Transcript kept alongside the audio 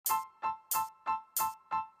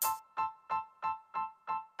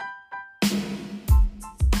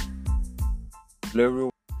Hello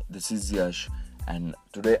everyone, this is Yash, and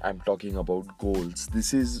today I'm talking about goals.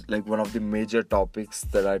 This is like one of the major topics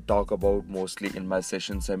that I talk about mostly in my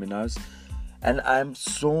seminars, and I'm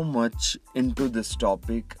so much into this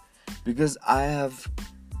topic because I have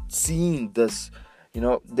seen this,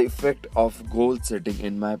 the effect of goal setting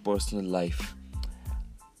in my personal life.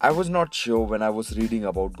 I was not sure when I was reading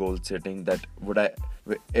about goal setting that would I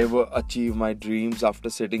ever achieve my dreams after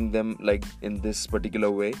setting them like in this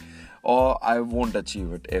particular way, or I won't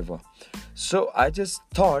achieve it ever. So I just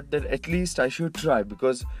thought that at least I should try,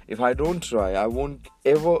 because if I don't try, I won't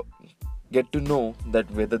ever get to know that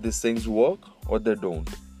whether these things work or they don't.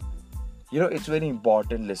 It's very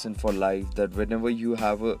important lesson for life that whenever you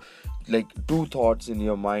have two thoughts in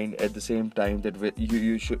your mind at the same time, that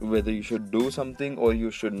you should, whether you should do something or you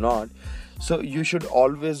should not, so you should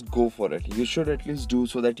always go for it. You should at least do,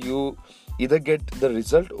 so that you either get the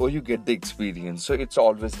result or you get the experience. So it's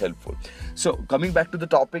always helpful. So coming back to the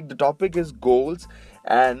topic is goals,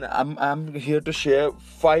 and I'm here to share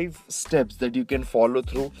 5 steps that you can follow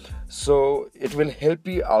through, so it will help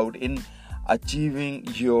you out in achieving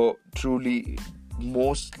your truly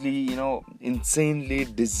mostly insanely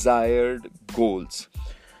desired goals.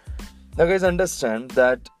 Now guys, understand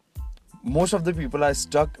that most of the people are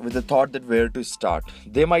stuck with the thought that where to start.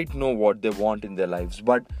 They might know what they want in their lives,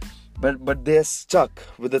 but they're stuck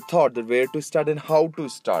with the thought that where to start and how to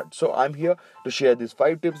start. So I'm here to share these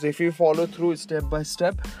 5 tips. If you follow through step by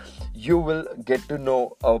step, you will get to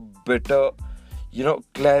know a better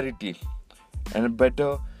clarity and a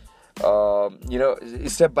better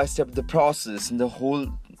step by step the process and the whole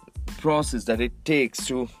process that it takes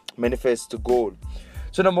to manifest the goal.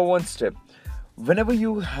 So number 1 step, whenever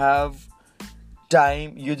you have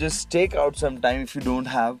time, you just take out some time if you don't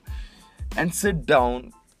have, and sit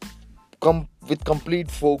down with complete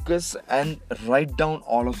focus and write down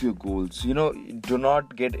all of your goals. Do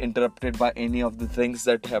not get interrupted by any of the things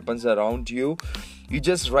that happens around you. You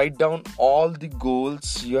just write down all the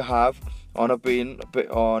goals you have on a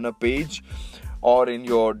page or in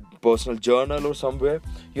your personal journal or somewhere.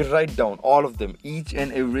 You write down all of them, each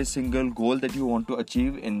and every single goal that you want to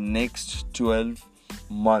achieve in next 12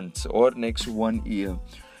 months or next 1 year.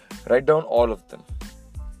 Write down all of them.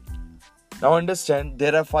 Now understand,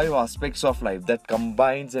 there are 5 aspects of life that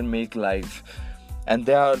combines and make life, and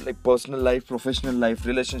they are like personal life, professional life,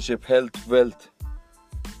 relationship, health, wealth.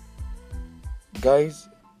 Guys,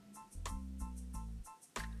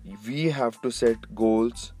 we have to set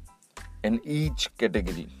goals in each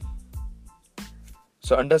category.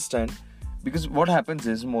 So understand, because what happens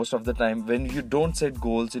is most of the time when you don't set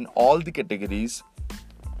goals in all the categories,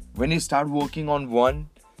 when you start working on one,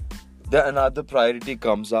 then another priority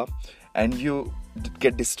comes up and you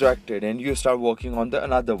get distracted and you start working on the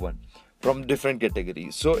another one from different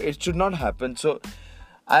categories. So it should not happen. So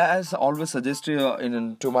I as always suggest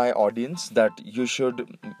to my audience that you should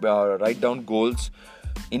write down goals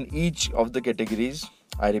in each of the categories.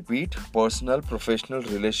 I repeat: personal, professional,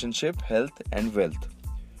 relationship, health and wealth.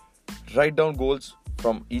 Write down goals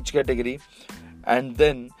from each category and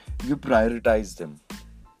then you prioritize them.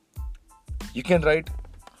 You can write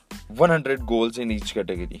 100 goals in each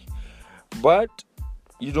category, but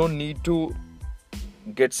you don't need to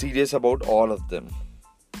get serious about all of them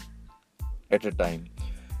at a time.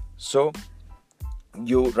 So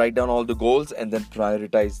you write down all the goals and then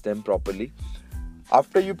prioritize them properly.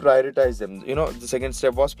 After you prioritize them, the second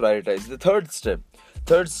step was prioritize. The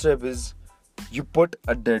third step is you put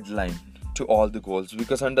a deadline to all the goals,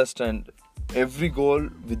 because understand, every goal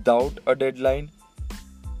without a deadline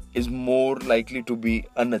is more likely to be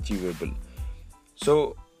unachievable.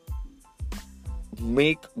 So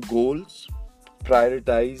make goals,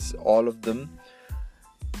 prioritize all of them,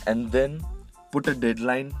 and then put a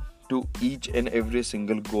deadline to each and every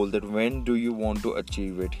single goal, that when do you want to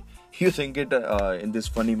achieve it. You think it in this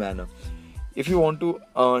funny manner. If you want to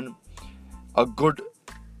earn a good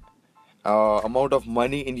amount of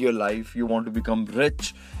money in your life, you want to become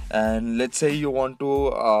rich, and let's say you want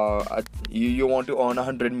to earn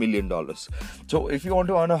 $100 million. So if you want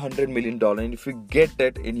to earn $100 million, and if you get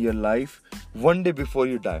that in your life one day before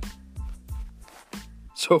you die,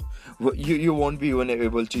 so you won't be even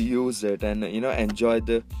able to use it and enjoy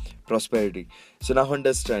the prosperity. So now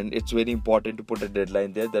understand, it's very important to put a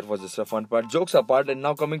deadline there. That was just a fun part, jokes apart. And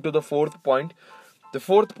now coming to the 4th point. The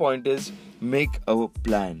 4th point is make a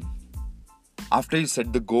plan. After you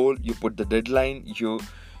set the goal, you put the deadline,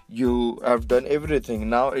 you have done everything.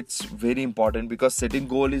 Now it's very important, because setting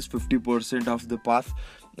goal is 50% of the path,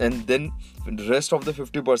 and then the rest of the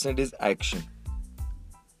 50% is action.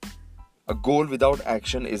 A goal without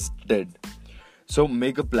action is dead. So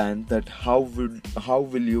make a plan that how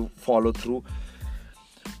will you follow through.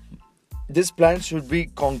 This plan should be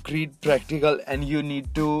concrete, practical, and you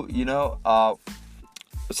need to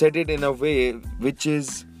set it in a way which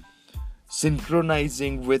is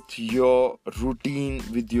synchronizing with your routine,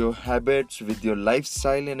 with your habits, with your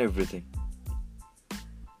lifestyle and everything.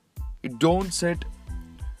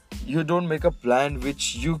 You don't make a plan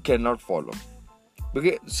which you cannot follow.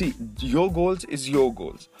 Okay, see, your goals is your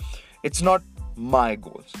goals. It's not my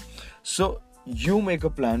goals. So you make a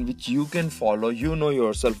plan which you can follow. You know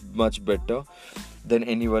yourself much better than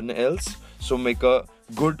anyone else. So make a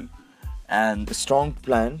good and strong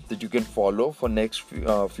plan that you can follow for next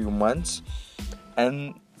few months.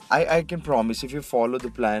 And I can promise, if you follow the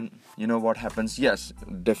plan, you know what happens. Yes,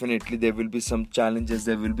 definitely there will be some challenges,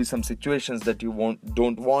 there will be some situations that you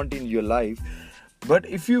don't want in your life. But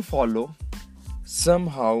if you follow,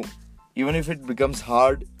 somehow, even if it becomes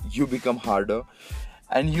hard, you become harder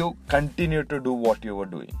and you continue to do what you were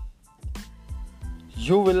doing.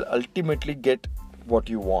 You will ultimately get what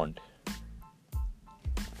you want.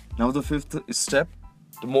 Now the fifth step,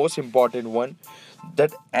 the most important one,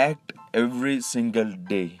 that act every single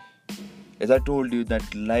day. As I told you,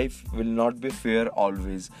 that life will not be fair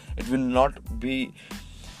always. It will not be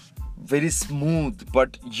very smooth,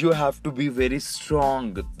 but you have to be very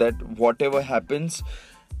strong that whatever happens.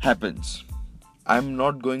 I'm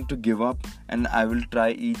not going to give up, and I will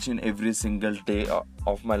try each and every single day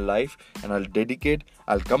of my life, and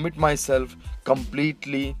I'll commit myself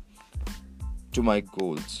completely to my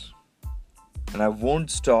goals, and I won't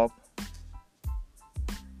stop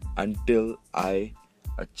until I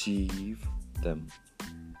achieve them.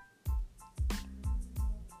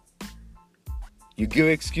 You give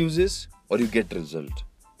excuses or you get result.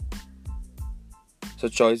 So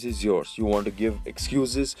choice is yours. You want to give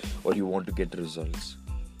excuses or you want to get results.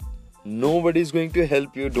 Nobody is going to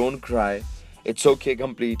help you. Don't cry. It's okay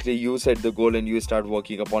completely. You set the goal and you start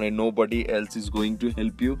working upon it. Nobody else is going to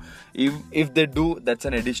help you. If they do, that's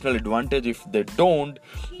an additional advantage. If they don't,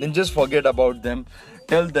 then just forget about them.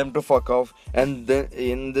 Tell them to fuck off, and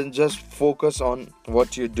then just focus on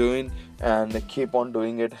what you're doing and keep on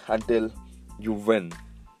doing it until you win.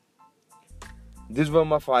 These were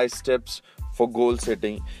my 5 steps for goal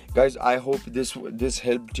setting, guys. I hope this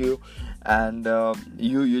helped you, and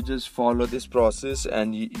you just follow this process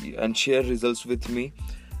and share results with me.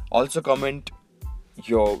 Also comment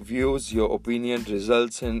your views, your opinion,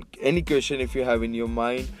 results, and any question if you have in your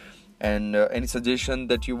mind, and any suggestion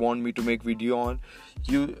that you want me to make video on,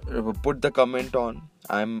 you put the comment on.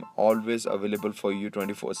 I'm always available for you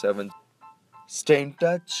 24/7. Stay in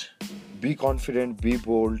touch, be confident, be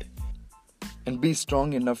bold, and be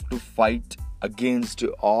strong enough to fight against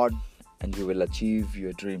odds, and you will achieve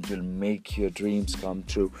your dreams. You'll make your dreams come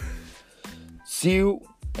true. See you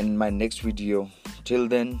in my next video. Till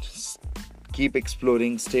then, keep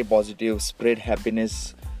exploring, stay positive, spread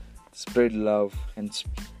happiness, spread love, and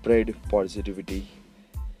spread positivity.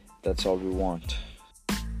 That's all we want.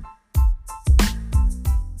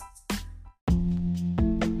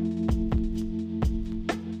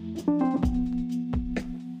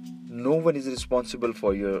 No one is responsible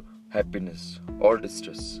for your happiness or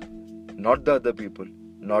distress. Not the other people,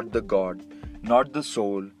 not the God, not the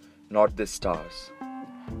soul, not the stars,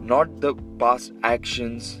 not the past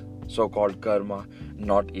actions, so-called karma,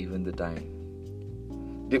 not even the time.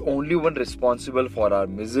 The only one responsible for our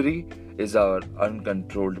misery is our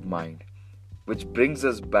uncontrolled mind, which brings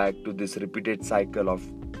us back to this repeated cycle of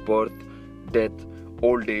birth, death,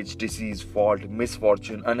 old age, disease, fault,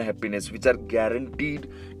 misfortune, unhappiness, which are guaranteed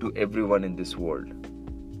to everyone in this world.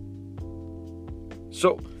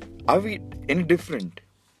 So, are we any different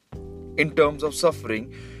in terms of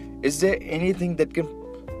suffering? Is there anything that can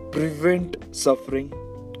prevent suffering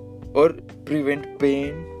or prevent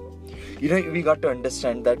pain? We got to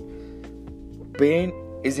understand that pain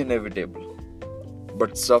is inevitable,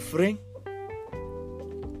 but suffering,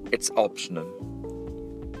 it's optional.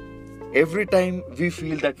 Every time we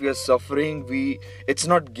feel that we are suffering, it's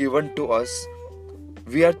not given to us.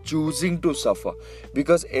 We are choosing to suffer,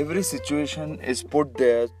 because every situation is put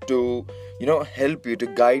there to help you, to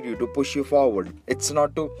guide you, to push you forward. It's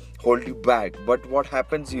not to hold you back. But what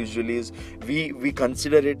happens usually is we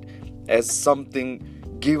consider it as something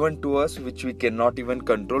given to us which we cannot even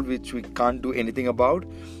control, which we can't do anything about,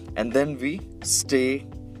 and then we stay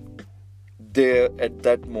there at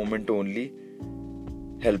that moment only,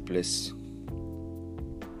 helpless.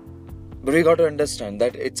 But we got to understand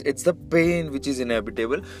that it's the pain which is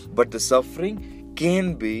inevitable, but the suffering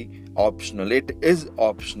can be optional. It is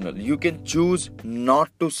optional. You can choose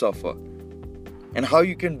not to suffer. And how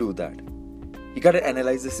you can do that? You gotta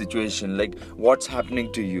analyze the situation, like what's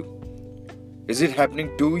happening to you. Is it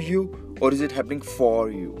happening to you or is it happening for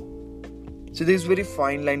you? So there's very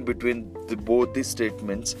fine line between both these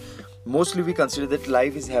statements. Mostly we consider that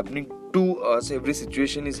life is happening to us, every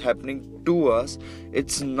situation is happening to us.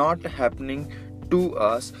 It's not happening to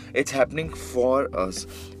us, it's happening for us.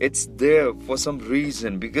 It's there for some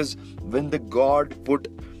reason, because when the God put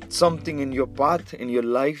something in your path, in your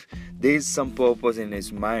life, there is some purpose in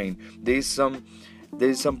His mind. There is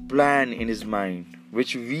some plan in His mind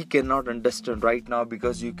which we cannot understand right now,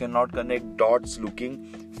 because you cannot connect dots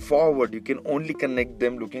looking forward. You can only connect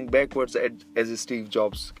them looking backwards, as Steve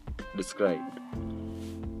Jobs described.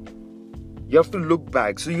 You have to look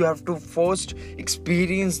back. So you have to first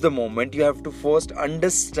experience the moment. You have to first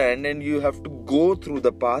understand, and you have to go through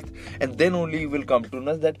the path, and then only you will come to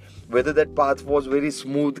know that whether that path was very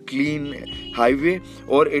smooth, clean highway,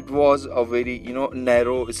 or it was a very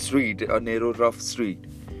narrow street, a narrow rough street.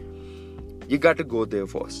 You got to go there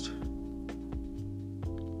first,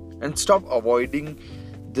 and stop avoiding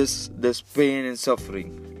this pain and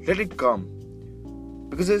suffering. Let it come,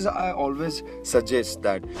 because as I always suggest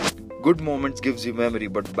that good moments gives you memory,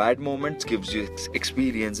 but bad moments gives you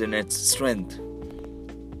experience and its strength.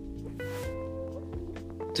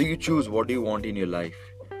 So you choose, what do you want in your life?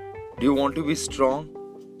 Do you want to be strong?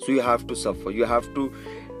 So you have to suffer. You have to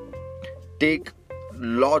take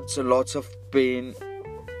lots and lots of pain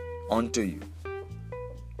onto you.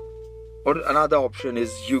 Or another option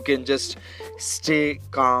is you can just stay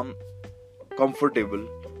calm, comfortable.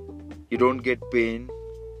 You don't get pain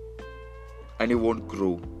and you won't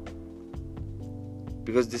grow.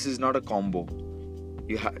 Because this is not a combo.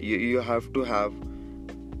 You have to have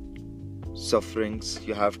sufferings.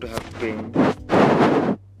 You have to have pain.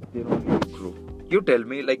 Then only you grow. You tell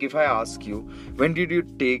me, like if I ask you, when did you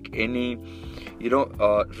take any,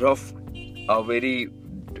 rough, very,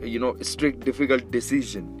 strict, difficult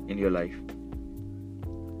decision in your life?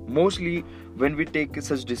 Mostly, when we take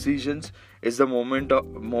such decisions, is the moment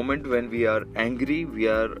when we are angry, we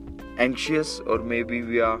are anxious, or maybe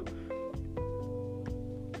we are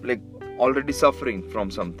like already suffering from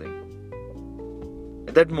something.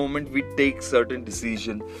 At that moment we take certain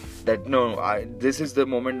decision that this is the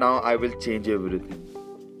moment, now I will change everything.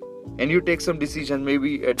 And you take some decision,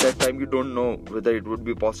 maybe at that time you don't know whether it would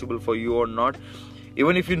be possible for you or not.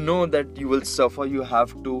 Even if you know that you will suffer, you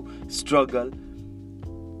have to struggle,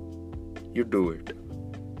 you do it.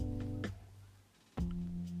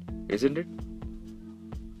 Isn't it?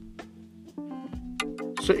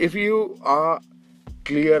 So if you are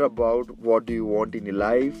clear about what do you want in your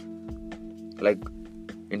life, like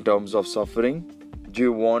in terms of suffering, do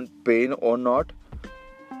you want pain or not?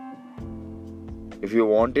 If you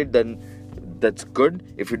want it, then that's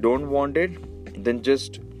good. If you don't want it, then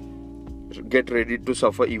just get ready to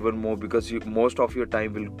suffer even more, because most of your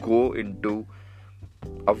time will go into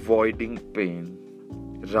avoiding pain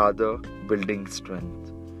rather building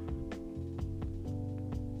strength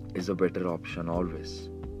is a better option always.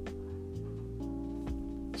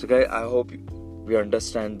 So guys, I hope we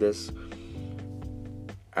understand this,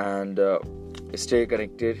 and stay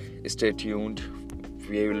connected, stay tuned.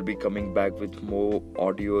 We will be coming back with more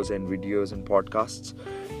audios and videos and podcasts.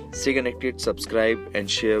 Stay connected, subscribe and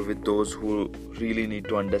share with those who really need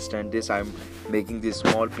to understand this. I'm making this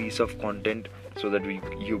small piece of content so that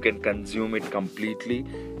you can consume it completely.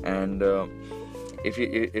 And if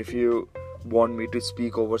you want me to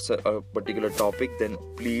speak over a particular topic, then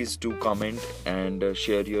please do comment and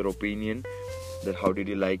share your opinion, that how did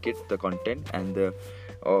you like it, the content and the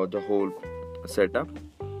whole setup.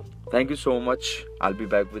 Thank you so much. I'll be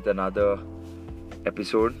back with another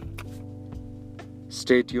episode.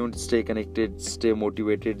 Stay tuned, stay connected, stay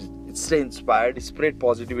motivated, stay inspired, spread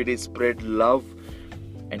positivity, spread love,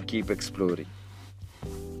 and keep exploring.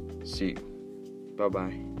 See you.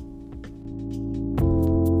 Bye-bye.